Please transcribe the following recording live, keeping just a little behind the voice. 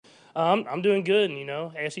I'm doing good.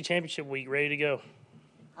 AFC Championship week, ready to go.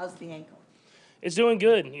 How's the ankle? It's doing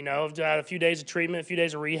good. I've had a few days of treatment, a few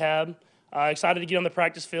days of rehab. Excited to get on the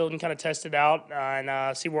practice field and kind of test it out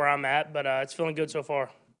and see where I'm at, but it's feeling good so far.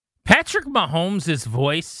 Patrick Mahomes'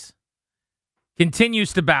 voice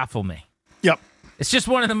continues to baffle me. Yep. It's just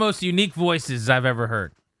one of the most unique voices I've ever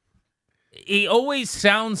heard. He always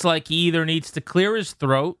sounds like he either needs to clear his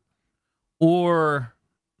throat or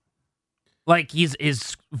like his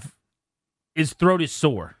throat is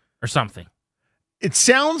sore or something. It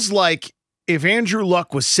sounds like if Andrew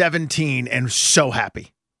Luck was 17 and so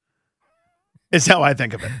happy. Is how I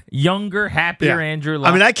think of it. Younger, happier Andrew Luck.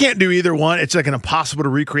 I mean, I can't do either one. It's like an impossible to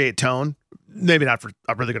recreate tone. Maybe not for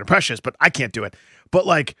a really good impressionist, but I can't do it. But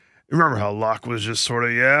like, remember how Luck was just sort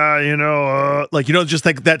of, just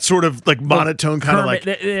like that sort of like monotone kind of like.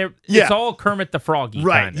 It's all Kermit the Froggy.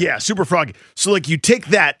 Right. Kinda. Yeah. Super froggy. So like you take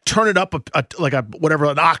that, turn it up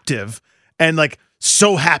an octave, and like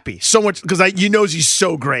so happy, so much because he's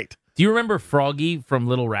so great. Do you remember Froggy from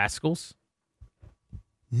Little Rascals?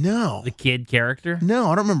 No. The kid character? No,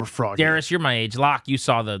 I don't remember Froggy. Darius, you're my age. Locke, you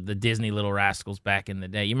saw the Disney Little Rascals back in the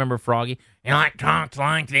day. You remember Froggy? And I talked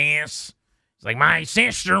like this. It's like my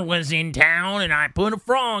sister was in town and I put a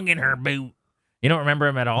frog in her boot. You don't remember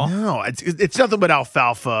him at all? No, it's nothing but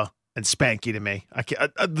alfalfa and Spanky to me. I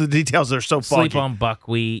can't, the details are so foggy. Sleep on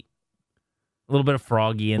buckwheat. A little bit of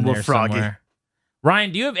Froggy in there somewhere.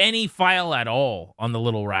 Ryan, do you have any file at all on the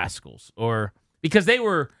Little Rascals? Or because they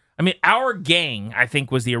were... I mean, Our Gang, I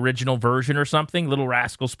think, was the original version or something. Little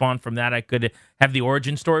Rascals spawned from that. I could have the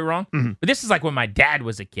origin story wrong. Mm-hmm. But this is like when my dad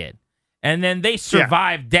was a kid. And then they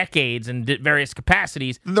survived decades in various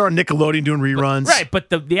capacities. They're on Nickelodeon doing reruns.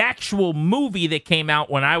 But the actual movie that came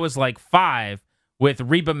out when I was like 5 with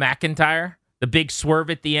Reba McEntire, the big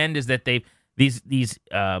swerve at the end is that these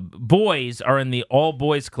boys are in the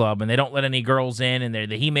all-boys club, and they don't let any girls in, and they're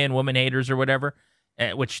the He-Man woman haters or whatever.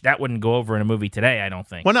 Which that wouldn't go over in a movie today, I don't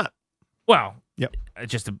think. Why not? Well, yep.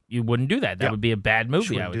 You wouldn't do that. That would be a bad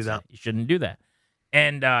movie. I would say you shouldn't do that.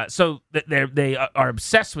 And so they are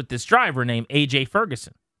obsessed with this driver named AJ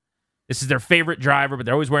Ferguson. This is their favorite driver, but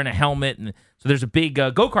they're always wearing a helmet. And so there's a big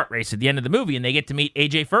go-kart race at the end of the movie, and they get to meet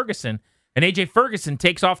AJ Ferguson. And AJ Ferguson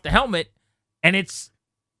takes off the helmet, and it's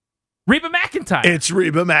Reba McEntire. It's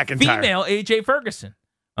Reba McEntire. Female AJ Ferguson.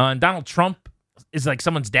 And Donald Trump is like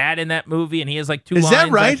someone's dad in that movie, and he has like 2 lines, Is that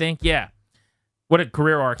right? I think. Yeah. What a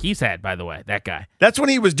career arc he's had, by the way, that guy. That's when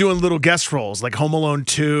he was doing little guest roles, like Home Alone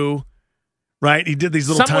 2, right? He did these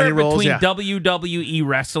little tiny roles. Somewhere between WWE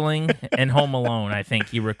wrestling and Home Alone, I think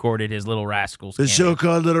he recorded his Little Rascals. The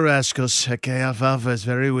so-called Little Rascals. Okay, Alfalfa is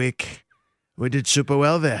very weak. We did super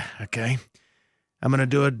well there, okay? I'm going to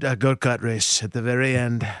do a go-kart race at the very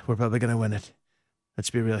end. We're probably going to win it. Let's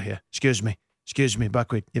be real here. Excuse me,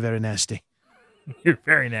 Buckwheat. You're very nasty. You're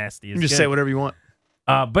very nasty. You can just say whatever you want.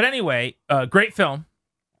 But anyway, great film.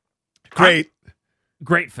 Great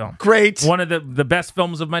film. Great. One of the best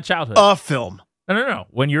films of my childhood. A film. No.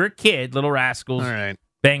 When you're a kid, Little Rascals, all right.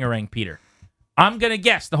 Bangarang Peter. I'm going to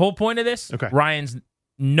guess the whole point of this, okay. Ryan's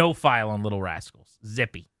no file on Little Rascals.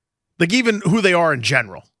 Zippy. Like even who they are in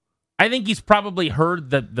general. I think he's probably heard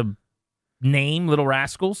the name Little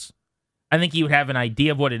Rascals. I think he would have an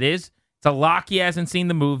idea of what it is. It's a lock he hasn't seen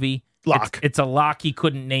the movie. It's a lock he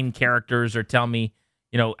couldn't name characters or tell me,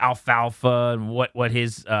 Alfalfa and what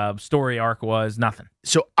his story arc was. Nothing.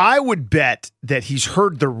 So I would bet that he's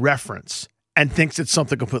heard the reference and thinks it's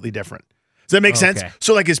something completely different. Does that make sense?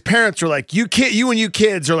 So like his parents are like, you and you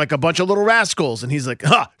kids are like a bunch of little rascals. And he's like,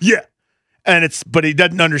 yeah. But he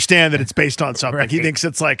doesn't understand that it's based on something. Right. He thinks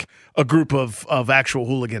it's like a group of actual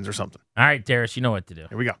hooligans or something. All right, Darius, you know what to do.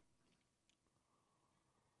 Here we go.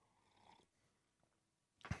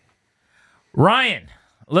 Ryan,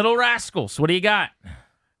 Little Rascals, what do you got?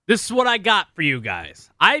 This is what I got for you guys.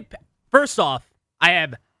 First off, I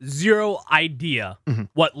have zero idea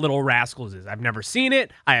what Little Rascals is. I've never seen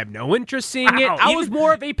it. I have no interest seeing it. I was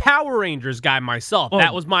more of a Power Rangers guy myself.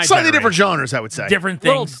 That was my slightly different genres, I would say. Different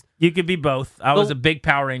things. You could be both. I was a big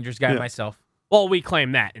Power Rangers guy myself. Well, we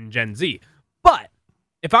claim that in Gen Z. But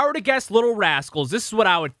if I were to guess Little Rascals, this is what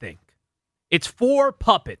I would think. It's 4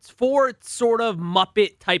 puppets, 4 sort of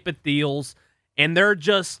Muppet type of deals, and they're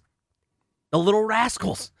just the Little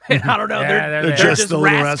Rascals. I don't know. They're just the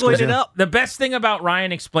Little Rascals, it up. The best thing about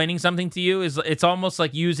Ryan explaining something to you is it's almost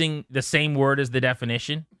like using the same word as the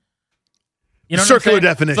definition. You know, circular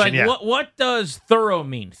definition. It's like, what does thorough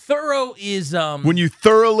mean? Thorough is when you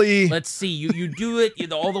thoroughly. Let's see. You do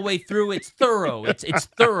it all the way through. It's thorough. It's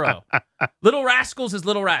thorough. Little Rascals is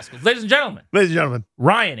Little Rascals. Ladies and gentlemen,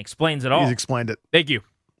 Ryan explains it all. He's explained it. Thank you.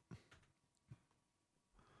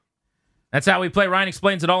 That's how we play. Ryan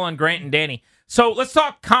explains it all on Grant and Danny. So let's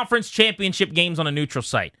talk conference championship games on a neutral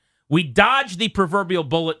site. We dodged the proverbial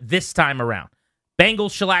bullet this time around.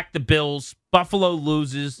 Bengals shellac the Bills. Buffalo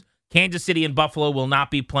loses. Kansas City and Buffalo will not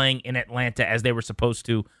be playing in Atlanta as they were supposed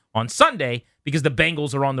to on Sunday because the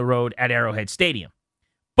Bengals are on the road at Arrowhead Stadium.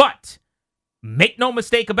 But make no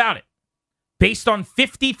mistake about it. Based on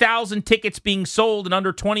 50,000 tickets being sold in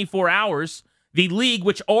under 24 hours, the league,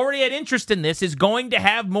 which already had interest in this, is going to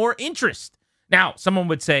have more interest. Now, someone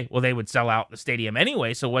would say, well, they would sell out the stadium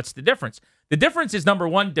anyway, so what's the difference? The difference is, number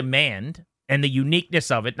one, demand and the uniqueness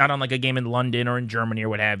of it, not unlike a game in London or in Germany or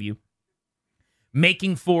what have you,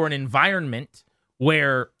 making for an environment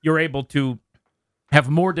where you're able to have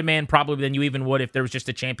more demand probably than you even would if there was just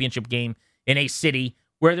a championship game in a city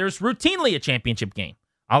where there's routinely a championship game,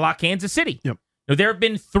 a la Kansas City. Yep. Now, there have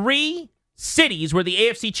been 3 cities where the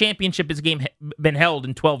AFC Championship has been held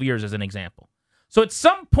in 12 years, as an example. So at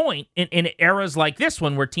some point in eras like this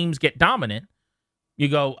one where teams get dominant, you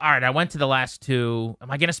go, all right, I went to the last 2.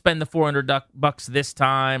 Am I going to spend the $400 this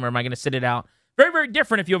time, or am I going to sit it out? Very, very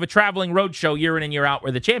different if you have a traveling road show year in and year out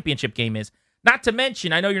where the championship game is. Not to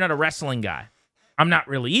mention, I know you're not a wrestling guy. I'm not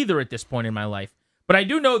really either at this point in my life. But I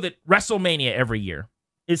do know that WrestleMania every year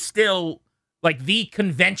is still like the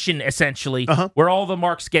convention, essentially, where all the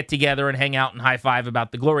marks get together and hang out and high-five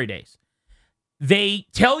about the glory days. They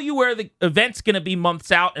tell you where the event's going to be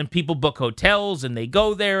months out, and people book hotels, and they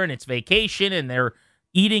go there, and it's vacation, and they're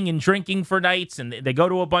eating and drinking for nights, and they go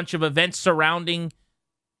to a bunch of events surrounding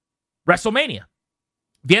WrestleMania.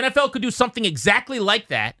 The NFL could do something exactly like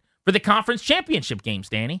that for the conference championship games,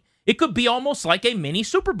 Danny. It could be almost like a mini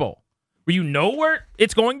Super Bowl, where you know where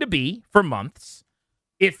it's going to be for months.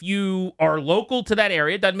 If you are local to that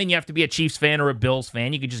area, it doesn't mean you have to be a Chiefs fan or a Bills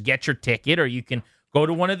fan. You can just get your ticket, or you can go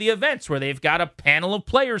to one of the events where they've got a panel of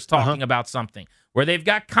players talking about something, where they've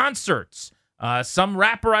got concerts, some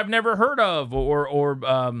rapper I've never heard of, or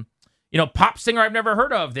pop singer I've never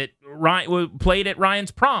heard of that played at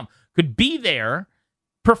Ryan's prom could be there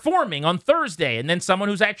performing on Thursday, and then someone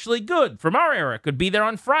who's actually good from our era could be there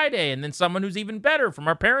on Friday, and then someone who's even better from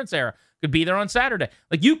our parents' era could be there on Saturday.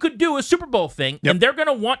 Like, you could do a Super Bowl thing, and they're going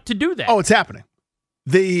to want to do that. Oh, it's happening.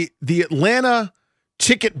 The Atlanta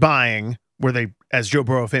ticket buying, where they, as Joe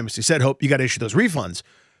Burrow famously said, hope you got to issue those refunds,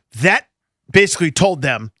 that basically told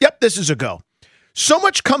them, yep, this is a go. So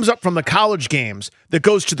much comes up from the college games that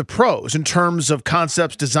goes to the pros in terms of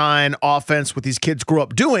concepts, design, offense, what these kids grew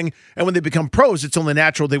up doing. And when they become pros, it's only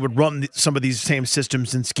natural they would run some of these same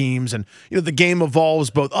systems and schemes. And, the game evolves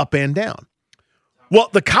both up and down. Well,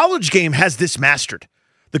 the college game has this mastered.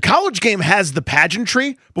 The college game has the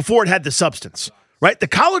pageantry before it had the substance, right? The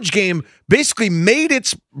college game basically made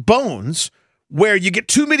its bones where you get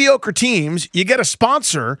 2 mediocre teams, you get a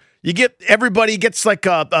sponsor, everybody gets like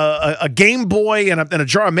a Game Boy and a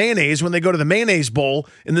jar of mayonnaise when they go to the mayonnaise bowl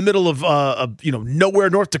in the middle of nowhere,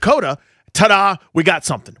 North Dakota. Ta-da, we got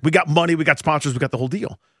something. We got money, we got sponsors, we got the whole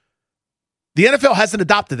deal. The NFL hasn't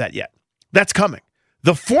adopted that yet. That's coming.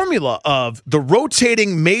 The formula of the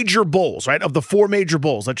rotating major bowls, right, of the 4 major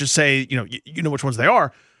bowls, let's just say, you know which ones they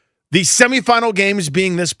are, the semifinal games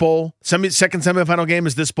being this bowl, second semifinal game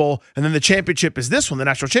is this bowl, and then the championship is this one, the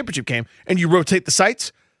national championship game, and you rotate the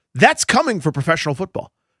sites. That's coming for professional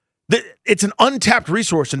football. It's an untapped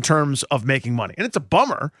resource in terms of making money, and it's a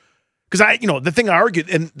bummer because the thing I argued,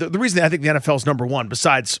 and the reason I think the NFL is number one,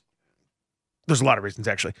 besides, there's a lot of reasons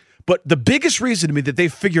actually, but the biggest reason to me that they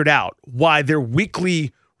figured out why their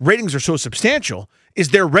weekly ratings are so substantial is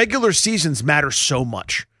their regular seasons matter so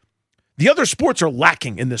much. The other sports are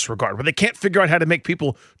lacking in this regard, where they can't figure out how to make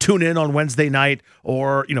people tune in on Wednesday night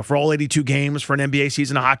or, for all 82 games for an NBA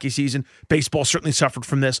season, a hockey season. Baseball certainly suffered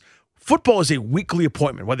from this. Football is a weekly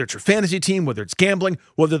appointment, whether it's your fantasy team, whether it's gambling,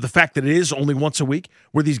 whether the fact that it is only once a week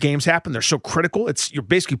where these games happen. They're so critical. You're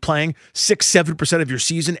basically playing 6-7% of your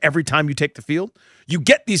season every time you take the field. You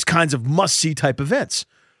get these kinds of must-see type events.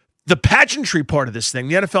 The pageantry part of this thing,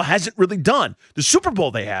 the NFL hasn't really done. The Super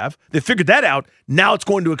Bowl they figured that out. Now it's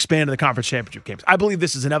going to expand to the conference championship games. I believe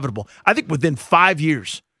this is inevitable. I think within 5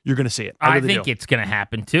 years, you're going to see it. I think it's going to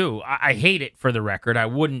happen too. I hate it for the record. I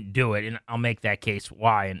wouldn't do it, and I'll make that case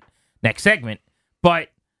why in next segment. But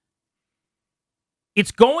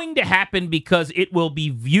it's going to happen because it will be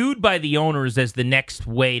viewed by the owners as the next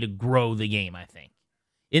way to grow the game, I think.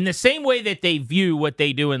 In the same way that they view what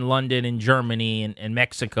they do in London and Germany and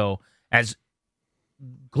Mexico as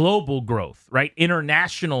global growth, right?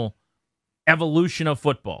 International evolution of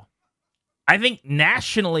football. I think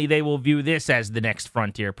nationally they will view this as the next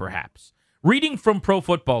frontier, perhaps. Reading from Pro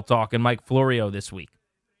Football Talk and Mike Florio this week.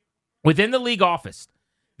 Within the league office,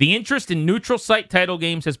 The interest in neutral site title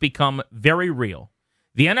games has become very real.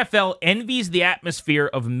 The NFL envies the atmosphere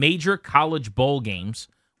of major college bowl games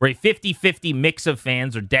where a 50-50 mix of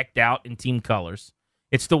fans are decked out in team colors.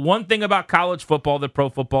 It's the one thing about college football that pro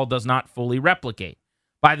football does not fully replicate.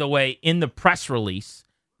 By the way, in the press release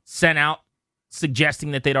sent out suggesting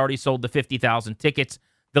that they'd already sold the 50,000 tickets,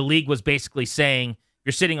 the league was basically saying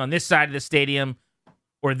you're sitting on this side of the stadium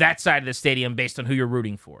or that side of the stadium based on who you're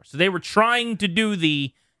rooting for. So they were trying to do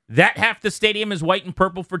that half the stadium is white and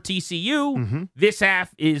purple for TCU. This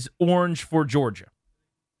half is orange for Georgia.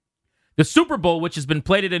 The Super Bowl, which has been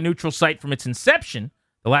played at a neutral site from its inception,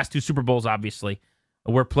 the last two Super Bowls, obviously,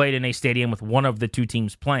 were played in a stadium with one of the two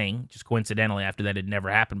teams playing, just coincidentally after that had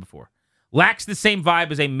never happened before, lacks the same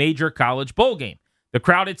vibe as a major college bowl game. The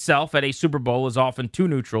crowd itself at a Super Bowl is often too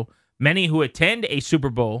neutral. Many who attend a Super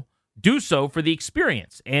Bowl do so for the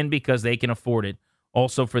experience and because they can afford it.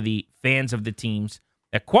 Also for the fans of the teams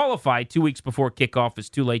that qualify 2 weeks before kickoff is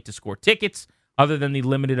too late to score tickets, other than the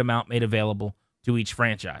limited amount made available to each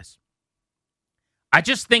franchise. I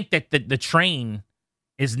just think that the train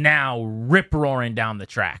is now rip-roaring down the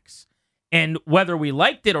tracks. And whether we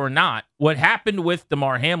liked it or not, what happened with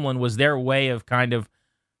Damar Hamlin was their way of kind of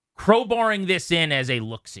crowbarring this in as a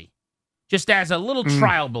look-see, just as a little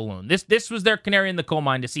trial balloon. This was their canary in the coal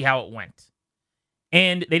mine to see how it went.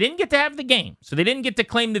 And they didn't get to have the game, so they didn't get to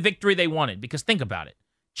claim the victory they wanted, because think about it.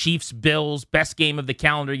 Chiefs, Bills, best game of the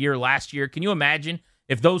calendar year last year. Can you imagine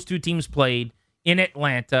if those two teams played in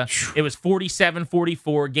Atlanta? It was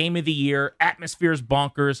 47-44, game of the year, atmosphere's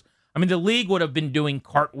bonkers. I mean, the league would have been doing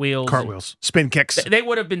cartwheels, spin kicks. They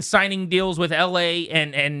would have been signing deals with LA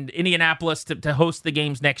and Indianapolis to host the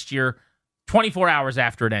games next year 24 hours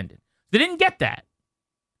after it ended. They didn't get that.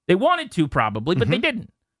 They wanted to probably, but they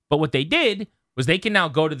didn't. But what they did was they can now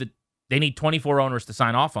go to they need 24 owners to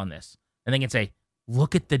sign off on this. And they can say,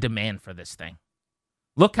 look at the demand for this thing.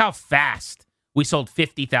 Look how fast we sold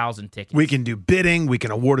 50,000 tickets. We can do bidding. We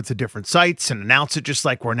can award it to different sites and announce it just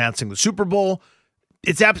like we're announcing the Super Bowl.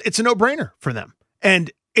 It's a no-brainer for them.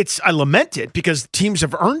 And I lament it because teams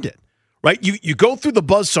have earned it, right? You go through the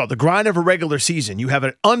buzzsaw, the grind of a regular season. You have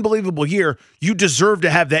an unbelievable year. You deserve to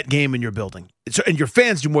have that game in your building. And your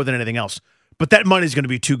fans do more than anything else. But that money is going to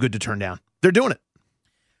be too good to turn down. They're doing it.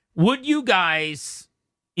 Would you guys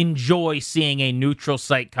enjoy seeing a neutral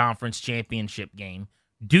site conference championship game?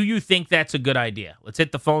 Do you think that's a good idea? Let's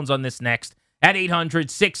hit the phones on this next at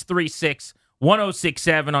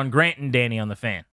 800-636-1067 on Grant and Danny on the Fan.